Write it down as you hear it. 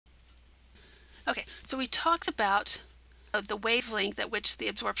So we talked about the wavelength at which the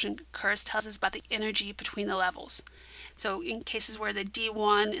absorption occurs tells us about the energy between the levels. So in cases where the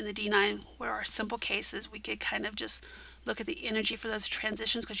D1 and the D9 were our simple cases, we could kind of just look at the energy for those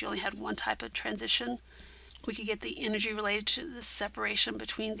transitions because you only had one type of transition. We could get the energy related to the separation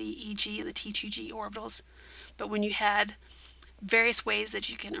between the EG and the T2G orbitals. But when you had various ways that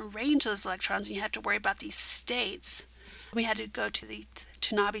you can arrange those electrons and you have to worry about these states, we had to go to the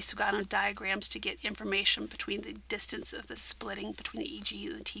Tanabe-Sugano diagrams to get information between the distance of the splitting between the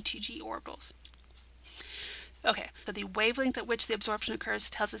EG and the T2G orbitals. Okay, so the wavelength at which the absorption occurs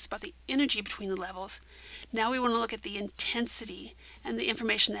tells us about the energy between the levels. Now we want to look at the intensity and the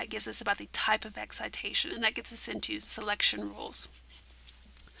information that gives us about the type of excitation, and that gets us into selection rules.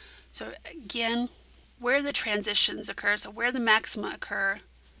 So again, where the transitions occur, so where the maxima occur,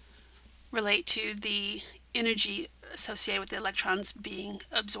 relate to the energy associated with the electrons being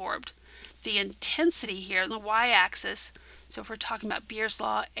absorbed. The intensity here on the y-axis, so if we're talking about Beer's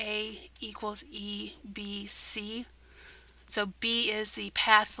law, A equals E, B, C. So B is the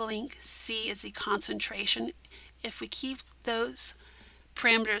path length, C is the concentration. If we keep those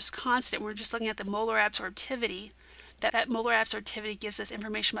parameters constant, we're just looking at the molar absorptivity, that molar absorptivity gives us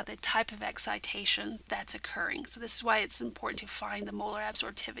information about the type of excitation that's occurring. So this is why it's important to find the molar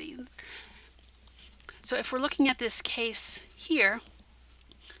absorptivity. So if we're looking at this case here,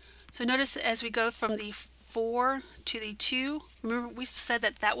 so notice as we go from the 4 to the 2, remember we said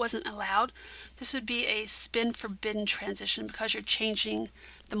that that wasn't allowed. This would be a spin forbidden transition because you're changing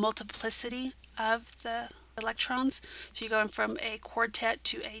the multiplicity of the electrons. So you're going from a quartet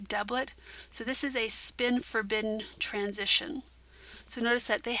to a doublet. So this is a spin forbidden transition. So notice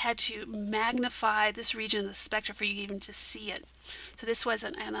that they had to magnify this region of the spectra for you even to see it. So this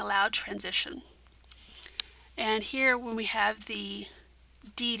wasn't an allowed transition. And here when we have the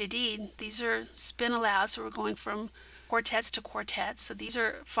D to D, these are spin allowed, so we're going from quartets to quartets, so these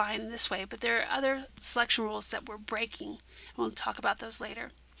are fine this way, but there are other selection rules that we're breaking, and we'll talk about those later.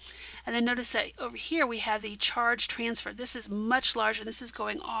 And then notice that over here we have the charge transfer. This is much larger, this is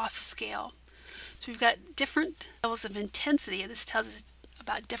going off scale. So we've got different levels of intensity, and this tells us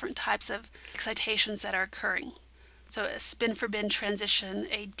about different types of excitations that are occurring. So a spin forbidden transition,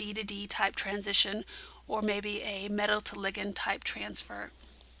 a D to D type transition, or maybe a metal to ligand type transfer,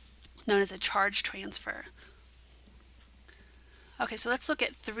 known as a charge transfer. Okay, so let's look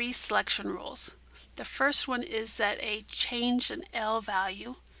at 3 selection rules. The first one is that a change in L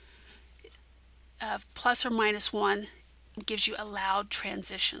value of plus or minus 1 gives you allowed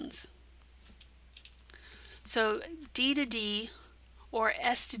transitions. So D to D or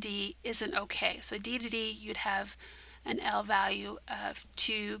S to D isn't okay. So D to D, you'd have an L value of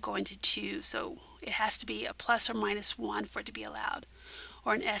 2 going to 2, so it has to be a plus or minus 1 for it to be allowed.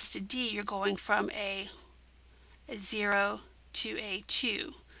 Or an S to D, you're going from a 0 to a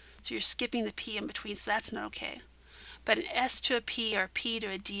 2, so you're skipping the P in between, so that's not okay. But an S to a P or a P to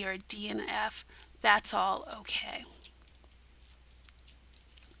a D or a D and an F, that's all okay.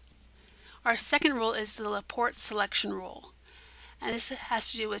 Our second rule is the Laporte selection rule, and this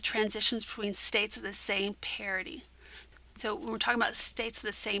has to do with transitions between states of the same parity. So when we're talking about states of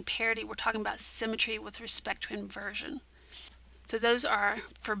the same parity, we're talking about symmetry with respect to inversion. So those are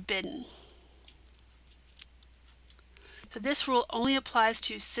forbidden. So this rule only applies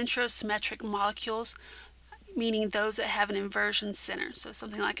to centrosymmetric molecules, meaning those that have an inversion center, so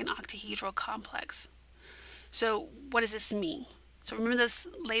something like an octahedral complex. So what does this mean? So remember those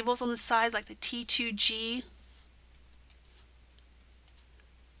labels on the side, like the T2G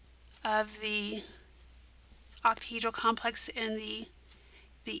of the octahedral complex and the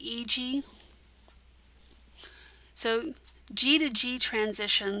EG. So G to G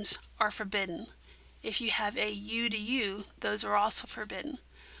transitions are forbidden. If you have a U to U, those are also forbidden.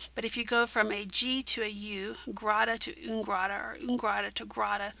 But if you go from a G to a U, grata to ungrata, or ungrata to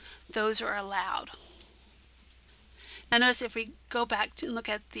grata, those are allowed. Now notice if we go back to look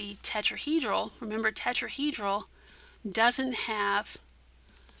at the tetrahedral, remember tetrahedral doesn't have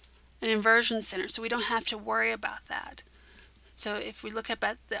an inversion center, so we don't have to worry about that. So if we look up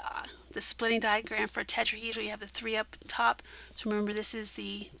at the splitting diagram for a tetrahedral, you have the 3 up top. So remember this is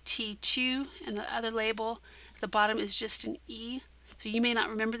the T2, and the other label at the bottom is just an E. So you may not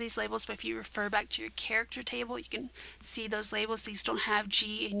remember these labels, but if you refer back to your character table, you can see those labels. These don't have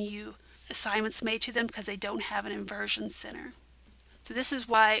G and U assignments made to them because they don't have an inversion center. So this is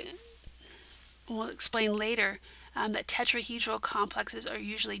why, we'll explain later, that tetrahedral complexes are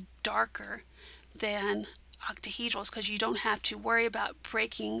usually darker than octahedrals, because you don't have to worry about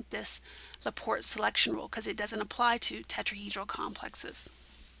breaking this Laporte selection rule because it doesn't apply to tetrahedral complexes.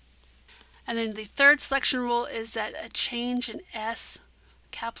 And then the third selection rule is that a change in S,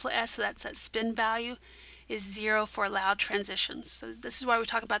 capital S, so that's that spin value, is 0 for allowed transitions. So this is why we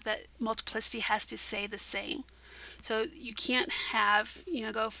talk about that multiplicity has to stay the same. So you can't have,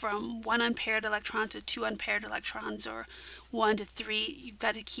 go from 1 unpaired electron to 2 unpaired electrons, or 1 to 3. You've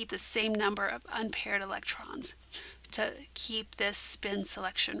got to keep the same number of unpaired electrons to keep this spin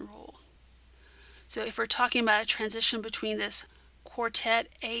selection rule. So if we're talking about a transition between this quartet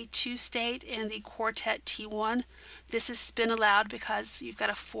A2 state and the quartet T1, this is spin allowed because you've got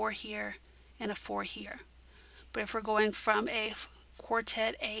a 4 here and a 4 here. But if we're going from a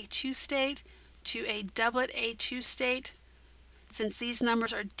quartet A2 state to a doublet A2 state, since these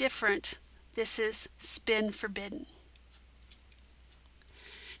numbers are different, this is spin forbidden.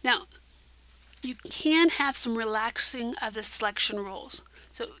 Now, you can have some relaxing of the selection rules.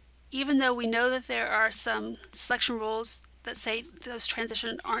 So even though we know that there are some selection rules that say those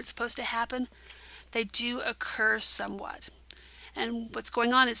transitions aren't supposed to happen, they do occur somewhat. And what's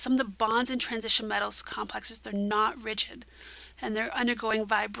going on is some of the bonds in transition metals complexes, they're not rigid, and they're undergoing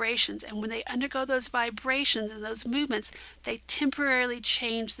vibrations. And when they undergo those vibrations and those movements, they temporarily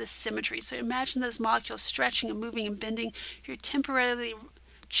change the symmetry. So imagine those molecules stretching and moving and bending. You're temporarily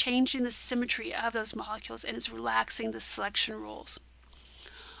changing the symmetry of those molecules, and it's relaxing the selection rules.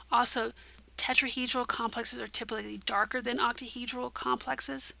 Also, tetrahedral complexes are typically darker than octahedral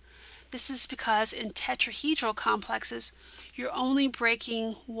complexes. This is because in tetrahedral complexes, you're only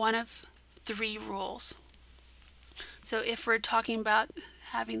breaking one of 3 rules. So if we're talking about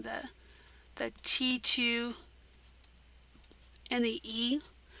having the T2 and the E,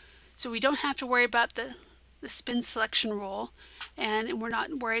 so we don't have to worry about the spin selection rule, and we're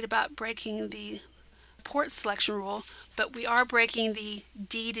not worried about breaking the port selection rule, but we are breaking the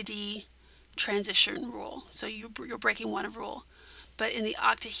D to D transition rule. So you're breaking one rule. But in the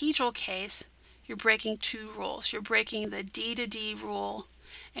octahedral case, you're breaking 2 rules. You're breaking the D to D rule,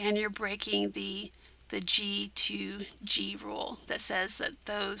 and you're breaking the G to G rule that says that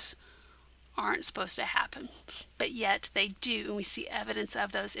those aren't supposed to happen. But yet they do, and we see evidence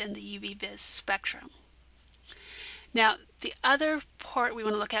of those in the UV-Vis spectrum. Now, the other part we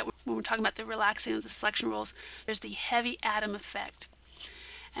want to look at when we're talking about the relaxing of the selection rules, there's the heavy atom effect.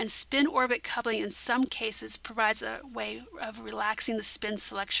 And spin-orbit coupling in some cases provides a way of relaxing the spin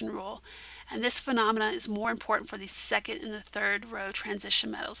selection rule. And this phenomena is more important for the second and the third row transition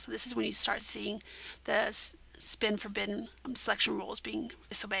metals. So this is when you start seeing the spin forbidden selection rules being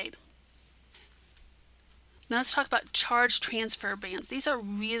disobeyed. Now let's talk about charge transfer bands. These are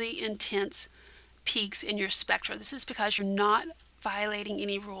really intense peaks in your spectra. This is because you're not violating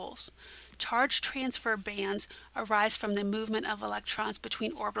any rules. Charge transfer bands arise from the movement of electrons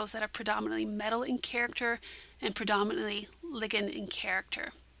between orbitals that are predominantly metal in character and predominantly ligand in character.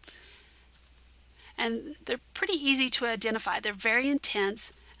 And they're pretty easy to identify. They're very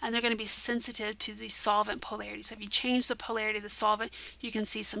intense, and they're going to be sensitive to the solvent polarity. So if you change the polarity of the solvent, you can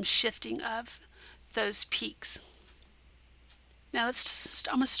see some shifting of those peaks. Now I'm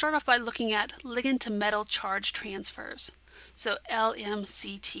going to start off by looking at ligand to metal charge transfers. So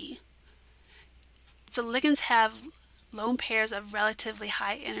LMCT. So ligands have lone pairs of relatively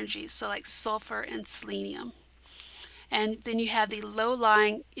high energy, so like sulfur and selenium. And then you have the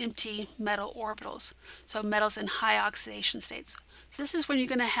low-lying empty metal orbitals, so metals in high oxidation states. So this is when you're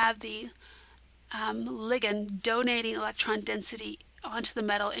going to have the ligand donating electron density onto the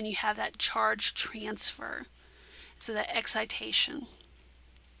metal, and you have that charge transfer, so that excitation.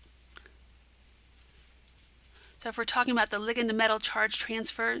 So if we're talking about the ligand to metal charge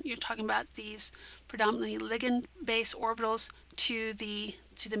transfer, you're talking about these predominantly ligand-based orbitals to the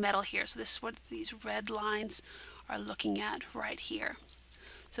metal here. So this is what these red lines are looking at right here.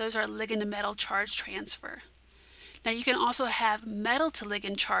 So those are ligand to metal charge transfer. Now you can also have metal to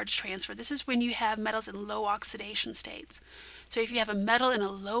ligand charge transfer. This is when you have metals in low oxidation states. So if you have a metal in a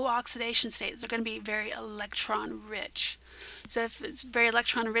low oxidation state, they're going to be very electron rich. So if it's very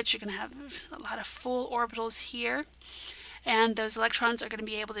electron rich, you're going to have a lot of full orbitals here, and those electrons are going to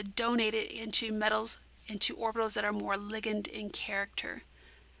be able to donate it into metals, into orbitals that are more ligand in character.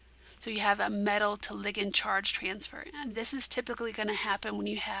 So you have a metal to ligand charge transfer, and this is typically going to happen when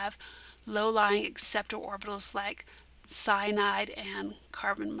you have low-lying acceptor orbitals like cyanide and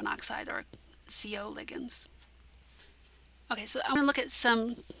carbon monoxide, or CO ligands. Okay, so I'm going to look at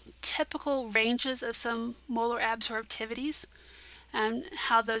some typical ranges of some molar absorptivities and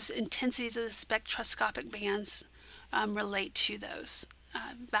how those intensities of the spectroscopic bands relate to those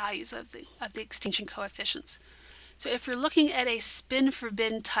values of the extinction coefficients. So if you're looking at a spin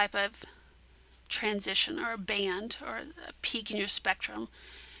forbidden type of transition or a band or a peak in your spectrum,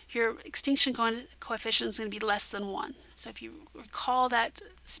 your extinction coefficient is going to be less than 1. So if you recall that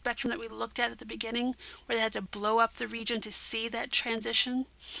spectrum that we looked at the beginning, where they had to blow up the region to see that transition,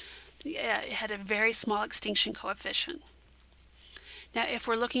 it had a very small extinction coefficient. Now if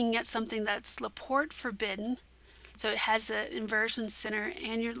we're looking at something that's Laporte forbidden, so it has an inversion center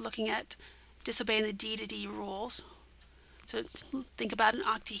and you're looking at disobeying the D to D rules, so think about an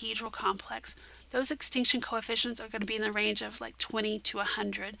octahedral complex, those extinction coefficients are going to be in the range of like 20 to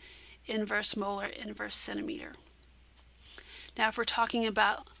 100 inverse molar, inverse centimeter. Now if we're talking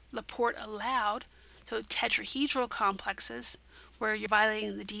about Laporte allowed, so tetrahedral complexes where you're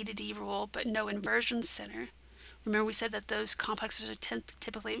violating the D to D rule but no inversion center, remember we said that those complexes are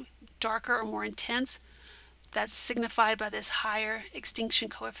typically darker or more intense. That's signified by this higher extinction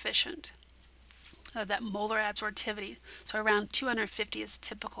coefficient, that molar absorptivity. So around 250 is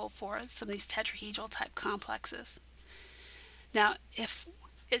typical for some of these tetrahedral type complexes. Now if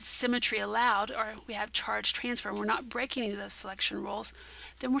it's symmetry allowed, or we have charge transfer and we're not breaking any of those selection rules,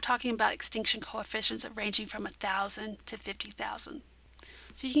 then we're talking about extinction coefficients ranging from 1,000 to 50,000.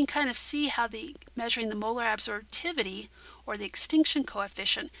 So you can kind of see how measuring the molar absorptivity or the extinction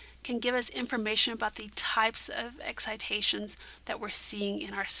coefficient can give us information about the types of excitations that we're seeing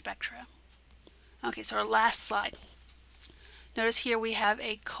in our spectra. Okay, so our last slide. Notice here we have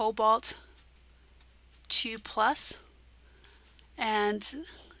a cobalt 2+, and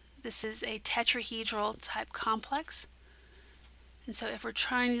this is a tetrahedral type complex. And so if we're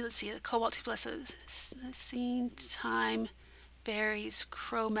trying to, let's see, the cobalt 2+ is seen time varies,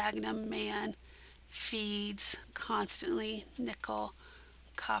 Cro-Magnon man feeds constantly nickel,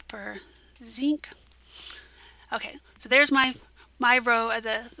 copper, zinc. Okay, so there's my row of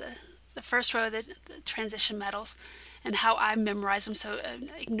the first row of the transition metals and how I memorize them. So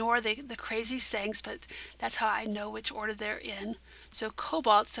ignore the crazy sayings, but that's how I know which order they're in. So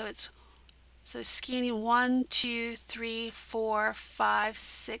cobalt, so scanning 1, 2, 3, 4, 5,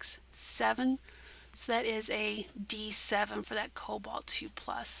 6, 7. So that is a D7 for that cobalt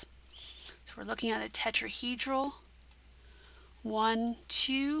 2+. So we're looking at a tetrahedral. 1,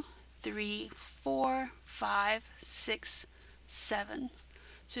 2, 3, 4, 5, 6, 7.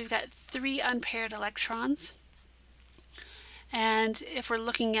 So we've got 3 unpaired electrons. And if we're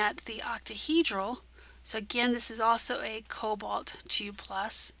looking at the octahedral, so again this is also a cobalt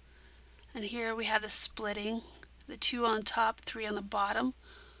 2+. And here we have the splitting, the 2 on top, 3 on the bottom.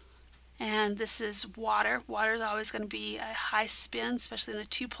 And this is water. Water is always going to be a high spin, especially in the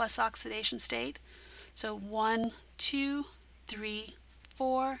 2+ oxidation state. So 1, 2, 3,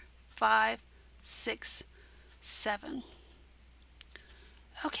 4, 5, 6, 7.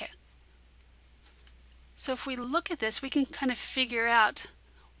 Okay. So if we look at this, we can kind of figure out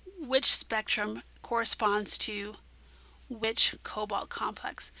which spectrum corresponds to which cobalt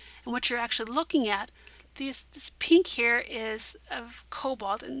complex. And what you're actually looking at, this pink here is of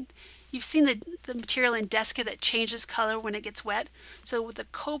cobalt, and you've seen the material in Desca that changes color when it gets wet. So with the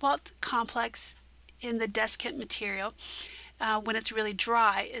cobalt complex in the desiccant material, when it's really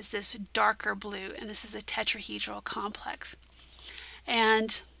dry, is this darker blue, and this is a tetrahedral complex.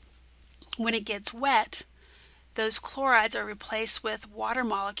 And when it gets wet, those chlorides are replaced with water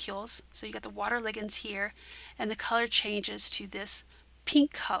molecules. So you got the water ligands here, and the color changes to this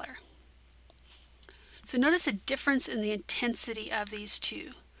pink color. So notice the difference in the intensity of these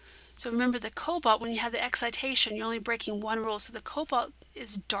two. So remember the cobalt, when you have the excitation, you're only breaking one rule. So the cobalt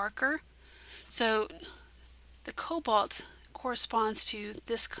is darker. So the cobalt corresponds to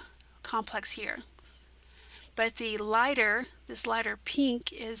this complex here. But the lighter, this lighter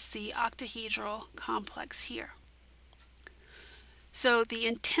pink, is the octahedral complex here. So the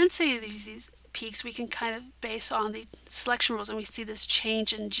intensity of these peaks we can kind of base on the selection rules, and we see this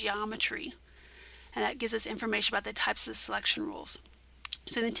change in geometry. And that gives us information about the types of selection rules.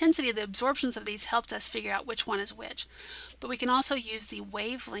 So the intensity of the absorptions of these helped us figure out which one is which. But we can also use the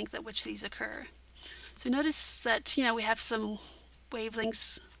wavelength at which these occur. So notice that, we have some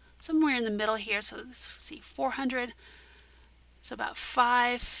wavelengths somewhere in the middle here. So let's see, 400. So about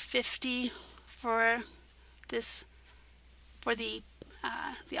 550 for this, for the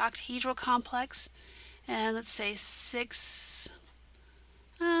octahedral complex, and let's say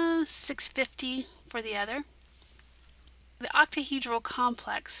 650 for the other. The octahedral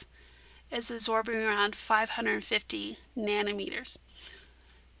complex is absorbing around 550 nanometers.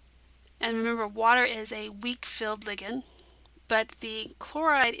 And remember, water is a weak field ligand, but the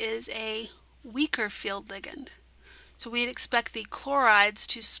chloride is a weaker field ligand. So we'd expect the chlorides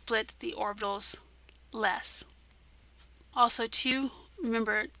to split the orbitals less. Also too,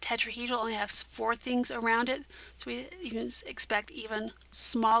 remember, tetrahedral only has 4 things around it, so we even expect even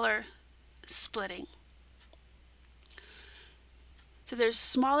smaller splitting. So there's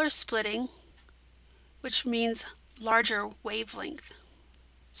smaller splitting, which means larger wavelength.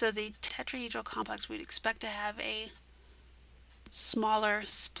 So the tetrahedral complex, we'd expect to have a smaller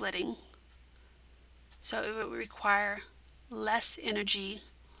splitting. So it would require less energy,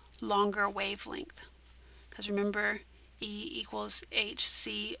 longer wavelength. Because remember, E equals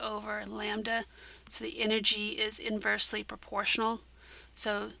hc over lambda, so the energy is inversely proportional.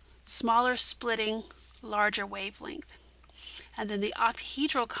 So smaller splitting, larger wavelength. And then the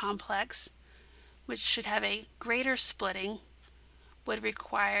octahedral complex, which should have a greater splitting, would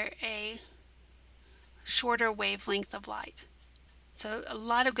require a shorter wavelength of light. So a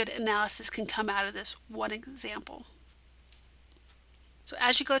lot of good analysis can come out of this one example. So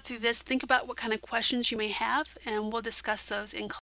as you go through this, think about what kind of questions you may have, and we'll discuss those in class.